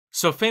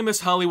So famous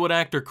Hollywood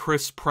actor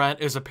Chris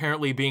Pratt is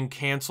apparently being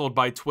canceled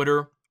by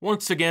Twitter.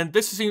 Once again,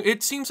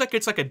 it seems like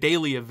it's like a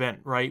daily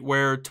event, right?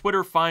 Where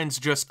Twitter finds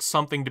just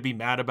something to be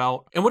mad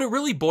about. And what it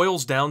really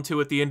boils down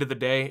to at the end of the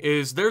day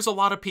is there's a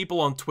lot of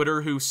people on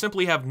Twitter who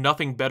simply have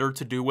nothing better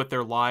to do with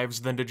their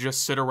lives than to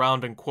just sit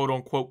around and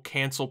quote-unquote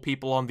cancel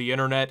people on the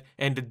internet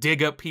and to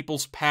dig up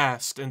people's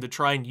past and to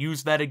try and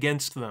use that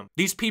against them.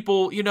 These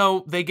people, you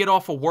know, they get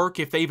off of work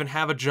if they even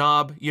have a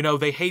job. You know,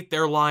 they hate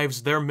their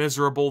lives, they're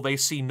miserable, they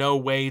see no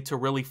way to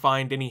really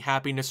find any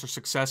happiness or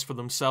success for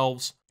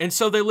themselves. And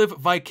so they live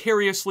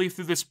vicariously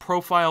through this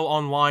profile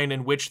online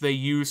in which they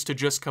use to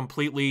just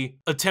completely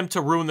attempt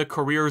to ruin the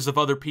careers of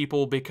other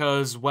people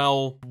because,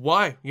 well,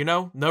 why? You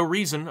know, no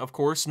reason, of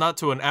course, not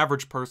to an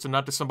average person,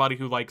 not to somebody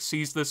who like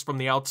sees this from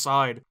the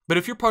outside. But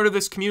if you're part of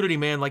this community,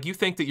 man, like you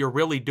think that you're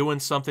really doing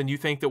something, you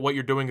think that what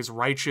you're doing is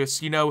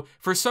righteous, you know,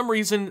 for some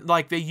reason,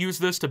 like they use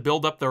this to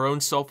build up their own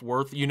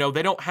self-worth. You know,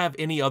 they don't have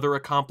any other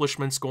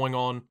accomplishments going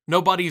on.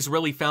 Nobody's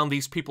really found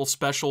these people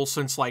special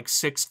since like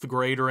 6th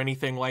grade or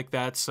anything like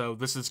that, so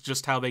this is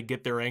just how they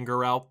get their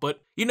anger out.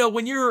 But, you know,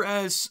 when you're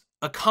as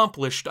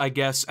accomplished, I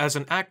guess, as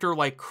an actor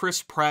like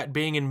Chris Pratt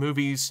being in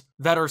movies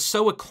that are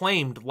so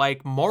acclaimed,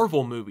 like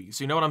Marvel movies,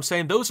 you know what I'm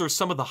saying? Those are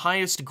some of the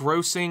highest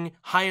grossing,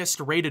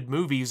 highest rated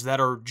movies that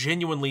are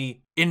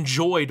genuinely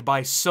enjoyed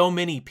by so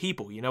many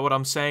people, you know what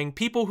I'm saying?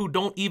 People who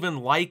don't even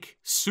like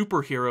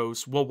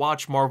superheroes will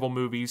watch Marvel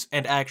movies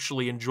and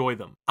actually enjoy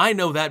them. I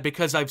know that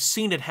because I've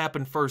seen it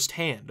happen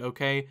firsthand,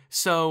 okay?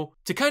 So,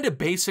 to kind of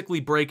basically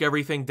break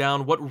everything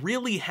down, what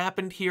really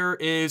happened here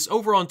is,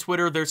 over on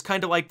Twitter, there's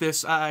kind of like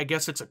this, I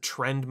guess it's a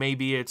trend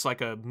maybe, it's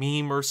like a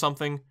meme or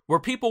something, where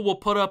people will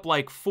put up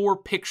like 4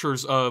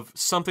 pictures of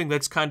something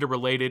that's kind of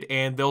related,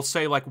 and they'll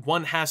say like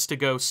one has to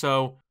go.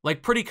 So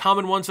like pretty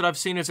common ones that I've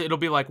seen is it'll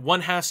be like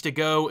one has to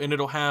go, and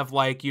it'll have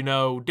like, you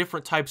know,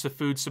 different types of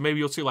food. So maybe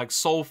you'll see like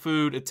soul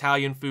food,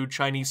 Italian food,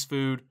 Chinese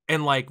food,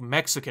 and like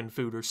Mexican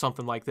food or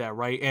something like that,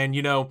 right? And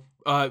you know,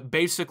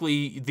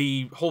 basically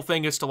the whole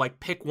thing is to like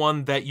pick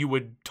one that you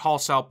would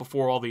toss out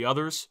before all the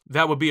others.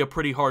 That would be a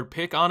pretty hard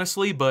pick,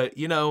 honestly, but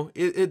you know,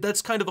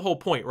 that's kind of the whole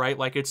point, right?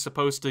 Like it's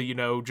supposed to, you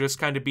know, just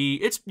kind of be,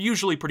 it's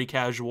usually pretty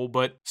casual,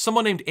 but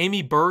someone named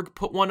Amy Berg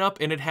put one up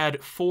and it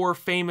had 4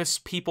 famous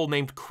people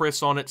named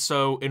Chris on it.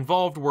 So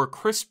involved were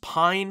Chris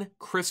Pine,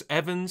 Chris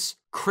Evans,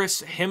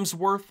 Chris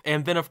Hemsworth,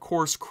 and then of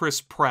course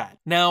Chris Pratt.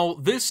 Now,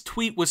 this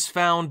tweet was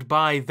found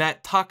by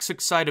that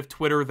toxic side of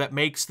Twitter that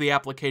makes the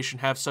application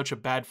have such a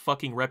bad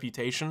fucking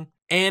reputation.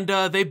 And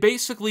they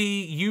basically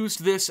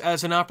used this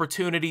as an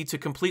opportunity to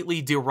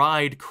completely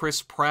deride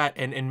Chris Pratt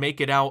and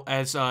make it out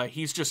as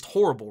he's just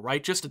horrible,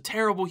 right? Just a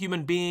terrible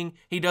human being.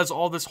 He does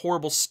all this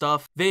horrible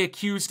stuff. They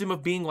accused him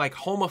of being like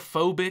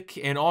homophobic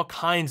and all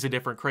kinds of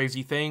different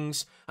crazy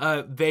things.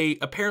 They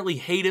apparently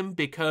hate him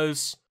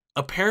because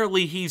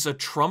apparently he's a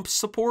Trump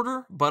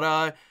supporter,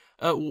 but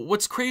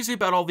what's crazy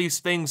about all these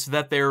things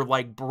that they're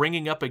like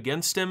bringing up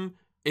against him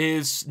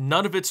is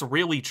none of it's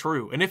really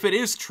true. And if it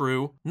is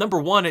true, number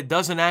 1, it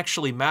doesn't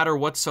actually matter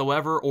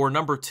whatsoever, or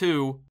number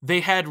 2, they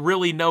had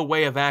really no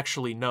way of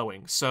actually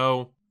knowing.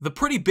 So the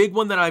pretty big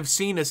one that I've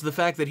seen is the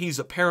fact that he's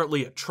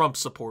apparently a Trump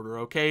supporter,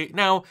 okay?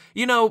 Now,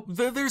 you know,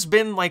 there's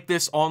been like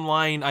this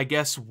online, I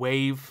guess,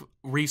 wave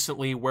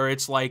recently where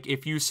it's like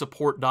if you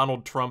support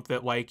Donald Trump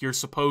that like you're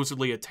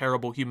supposedly a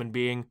terrible human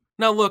being.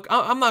 Now look,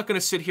 I'm not gonna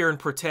sit here and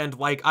pretend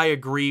like I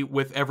agree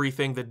with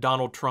everything that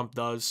Donald Trump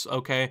does,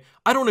 okay?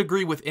 I don't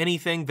agree with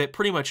anything that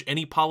pretty much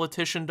any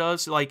politician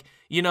does. Like,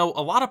 you know,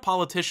 a lot of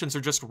politicians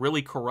are just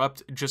really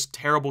corrupt, just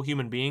terrible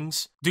human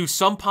beings. Do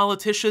some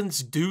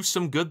politicians do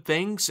some good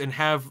things and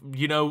have,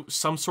 you know,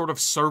 some sort of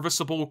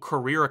serviceable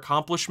career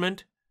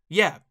accomplishment?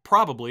 Yeah,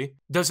 probably.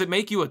 Does it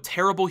make you a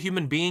terrible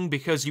human being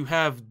because you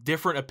have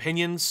different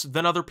opinions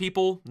than other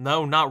people?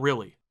 No, not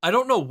really. I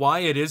don't know why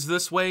it is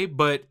this way,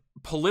 but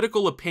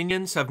political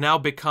opinions have now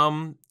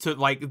become to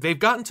like, they've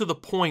gotten to the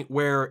point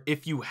where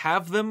if you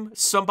have them,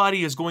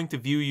 somebody is going to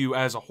view you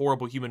as a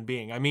horrible human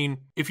being. I mean,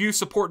 if you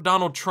support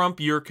Donald Trump,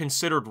 you're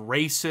considered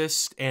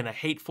racist and a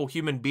hateful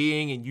human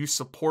being, and you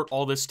support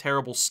all this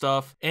terrible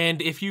stuff.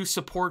 And if you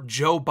support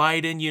Joe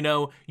Biden, you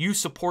know, you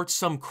support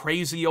some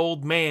crazy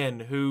old man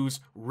who's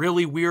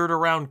really weird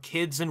around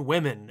kids and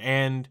women.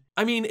 And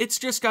I mean, it's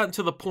just gotten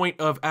to the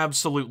point of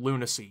absolute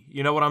lunacy.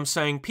 You know what I'm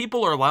saying?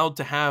 People are allowed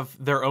to have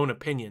their own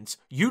opinions.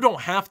 You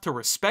don't have to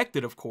respect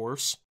it, of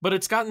course, but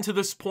it's gotten to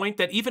this point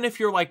that even if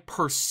you're like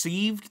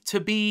perceived to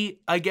be,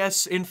 I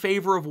guess, in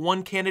favor of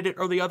one candidate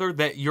or the other,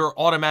 that you're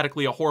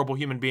automatically a horrible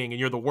human being and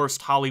you're the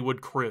worst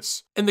Hollywood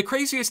Chris. And the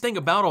craziest thing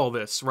about all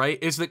this, right,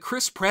 is that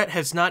Chris Pratt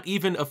has not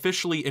even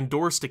officially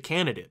endorsed a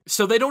candidate.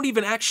 So they don't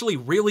even actually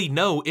really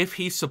know if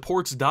he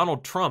supports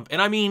Donald Trump.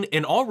 And I mean,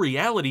 in all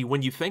reality,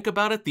 when you think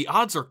about it, the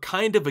odds are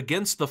kind of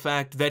against the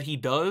fact that he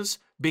does,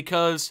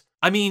 because,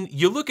 I mean,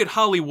 you look at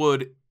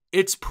Hollywood,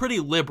 it's pretty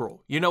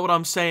liberal. You know what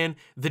I'm saying?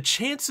 The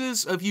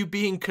chances of you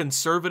being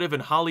conservative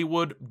in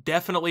Hollywood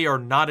definitely are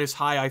not as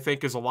high, I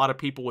think, as a lot of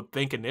people would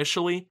think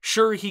initially.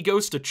 Sure, he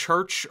goes to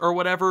church or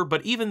whatever,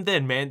 but even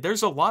then, man,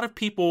 there's a lot of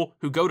people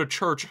who go to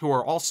church who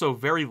are also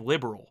very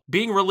liberal.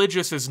 Being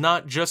religious is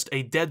not just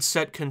a dead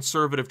set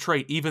conservative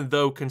trait, even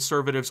though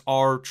conservatives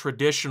are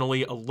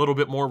traditionally a little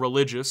bit more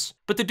religious.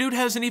 But the dude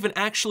hasn't even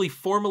actually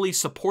formally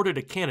supported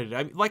a candidate.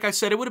 I mean, like I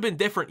said, it would have been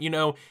different, you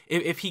know,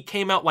 if he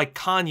came out like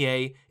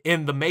Kanye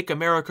in the Make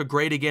America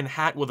Great Again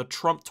hat with a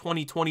Trump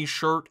 2020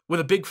 shirt with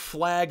a big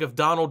flag of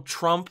Donald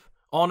Trump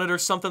on it or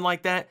something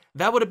like that.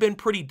 That would have been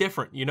pretty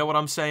different, you know what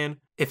I'm saying?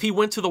 If he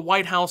went to the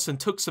White House and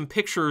took some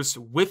pictures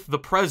with the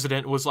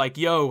president, was like,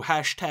 yo,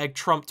 hashtag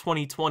Trump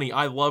 2020,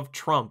 I love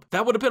Trump.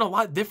 That would have been a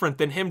lot different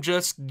than him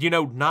just, you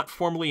know, not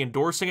formally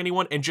endorsing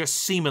anyone and just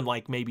seeming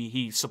like maybe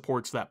he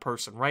supports that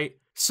person, right?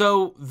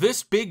 So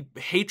this big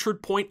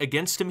hatred point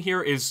against him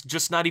here is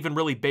just not even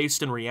really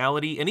based in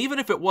reality, and even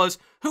if it was,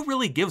 who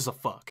really gives a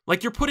fuck?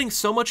 Like, you're putting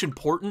so much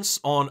importance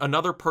on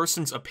another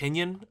person's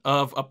opinion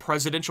of a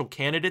presidential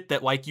candidate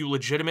that, like, you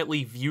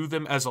legitimately view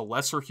them as a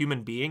lesser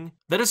human being?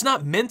 That is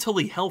not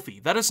mentally healthy.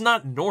 That is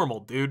not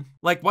normal, dude.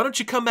 Like, why don't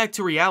you come back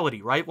to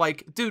reality, right?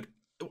 Like, dude,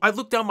 I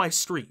look down my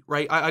street,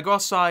 right? I go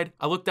outside,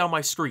 I look down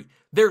my street.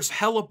 There's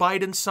hella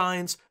Biden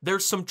signs,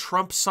 there's some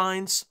Trump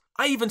signs.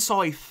 I even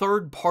saw a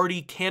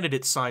third-party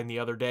candidate sign the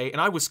other day, and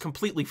I was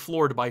completely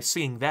floored by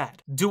seeing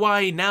that. Do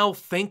I now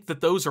think that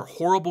those are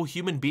horrible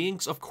human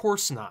beings? Of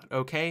course not,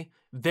 okay?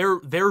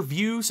 Their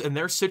views and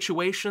their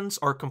situations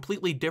are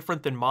completely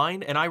different than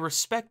mine, and I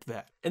respect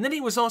that. And then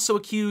he was also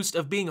accused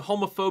of being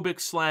homophobic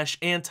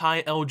 /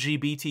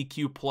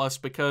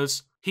 anti-LGBTQ+,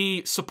 because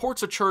he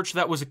supports a church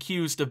that was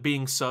accused of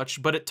being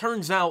such, but it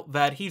turns out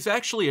that he's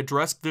actually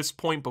addressed this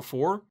point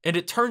before, and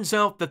it turns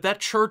out that that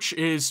church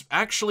is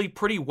actually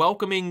pretty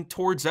welcoming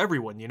towards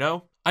everyone, you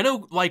know? I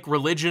know, like,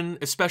 religion,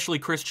 especially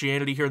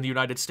Christianity here in the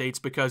United States,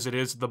 because it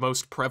is the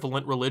most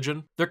prevalent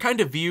religion, they're kind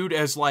of viewed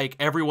as, like,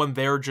 everyone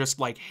there just,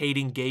 like,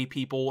 hating gay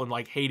people and,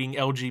 like, hating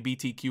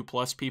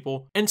LGBTQ+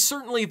 people. And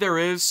certainly there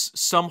is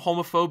some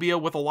homophobia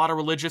with a lot of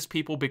religious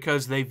people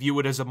because they view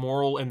it as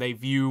immoral and they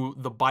view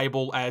the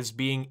Bible as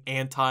being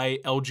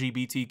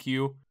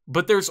anti-LGBTQ.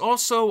 But there's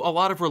also a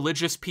lot of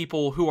religious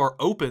people who are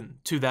open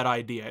to that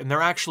idea, and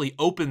they're actually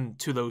open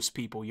to those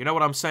people. You know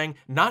what I'm saying?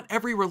 Not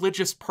every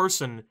religious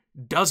person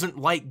doesn't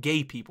like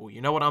gay people,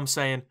 you know what I'm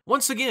saying?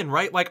 Once again,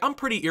 right, like, I'm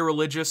pretty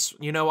irreligious,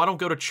 you know, I don't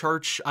go to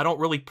church, I don't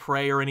really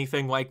pray or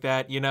anything like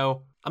that, you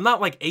know? I'm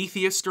not, like,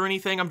 atheist or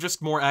anything, I'm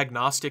just more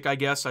agnostic, I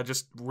guess. I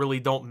just really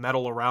don't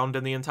meddle around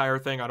in the entire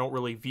thing. I don't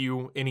really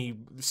view any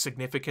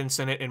significance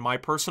in it in my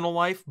personal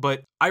life,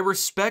 but I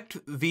respect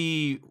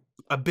the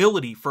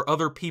ability for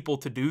other people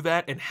to do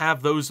that and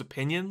have those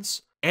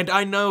opinions. And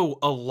I know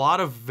a lot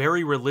of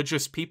very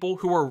religious people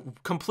who are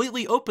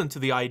completely open to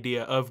the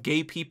idea of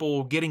gay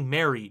people getting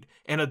married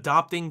and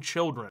adopting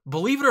children.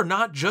 Believe it or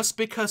not, just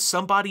because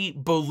somebody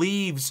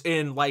believes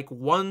in, like,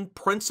 one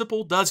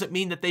principle doesn't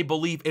mean that they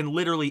believe in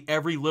literally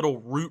every little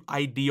root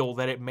ideal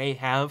that it may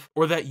have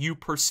or that you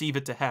perceive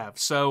it to have.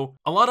 So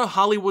a lot of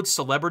Hollywood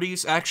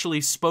celebrities actually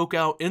spoke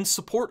out in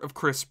support of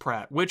Chris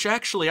Pratt, which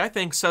actually I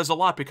think says a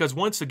lot because,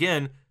 once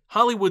again,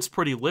 Hollywood's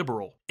pretty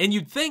liberal. And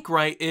you'd think,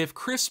 right, if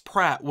Chris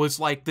Pratt was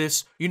like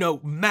this, you know,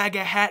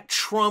 MAGA hat,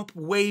 Trump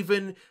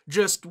waving,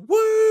 just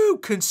woo,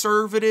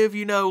 conservative,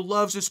 you know,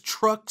 loves his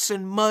trucks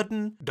and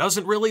mudding,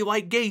 doesn't really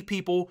like gay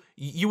people,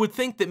 you would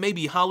think that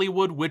maybe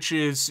Hollywood, which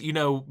is, you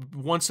know,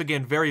 once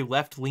again, very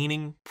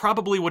left-leaning,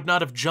 probably would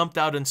not have jumped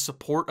out in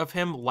support of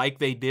him like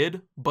they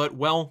did, but,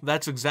 well,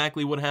 that's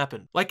exactly what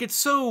happened. Like, it's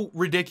so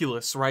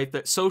ridiculous, right,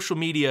 that social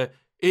media,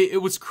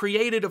 it was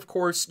created, of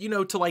course, you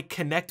know, to, like,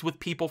 connect with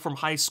people from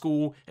high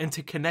school and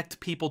to connect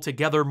people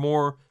together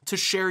more, to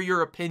share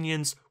your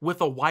opinions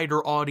with a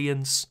wider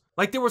audience.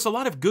 Like, there was a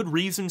lot of good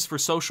reasons for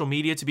social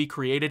media to be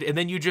created, and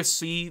then you just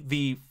see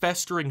the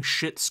festering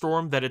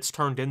shitstorm that it's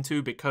turned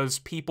into because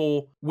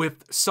people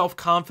with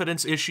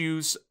self-confidence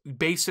issues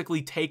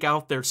basically take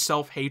out their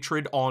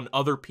self-hatred on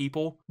other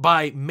people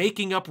by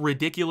making up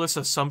ridiculous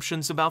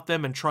assumptions about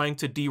them and trying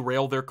to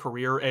derail their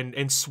career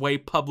and sway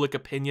public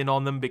opinion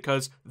on them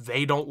because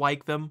they don't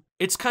like them.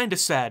 It's kind of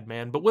sad,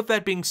 man, but with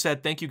that being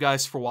said, thank you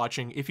guys for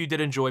watching. If you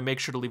did enjoy, make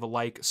sure to leave a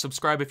like,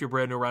 subscribe if you're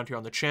brand new around here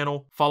on the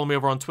channel, follow me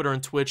over on Twitter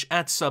and Twitch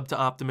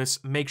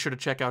 @SubToOptimus, make sure to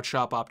check out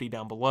Shop Opti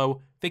down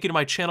below. Thank you to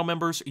my channel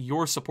members,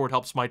 your support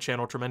helps my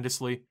channel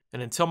tremendously.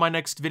 And until my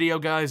next video,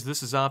 guys,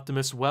 this is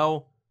Optimus,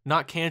 well,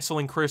 not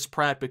canceling Chris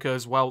Pratt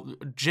because, well,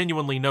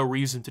 genuinely no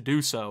reason to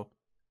do so,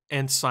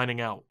 and signing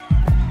out.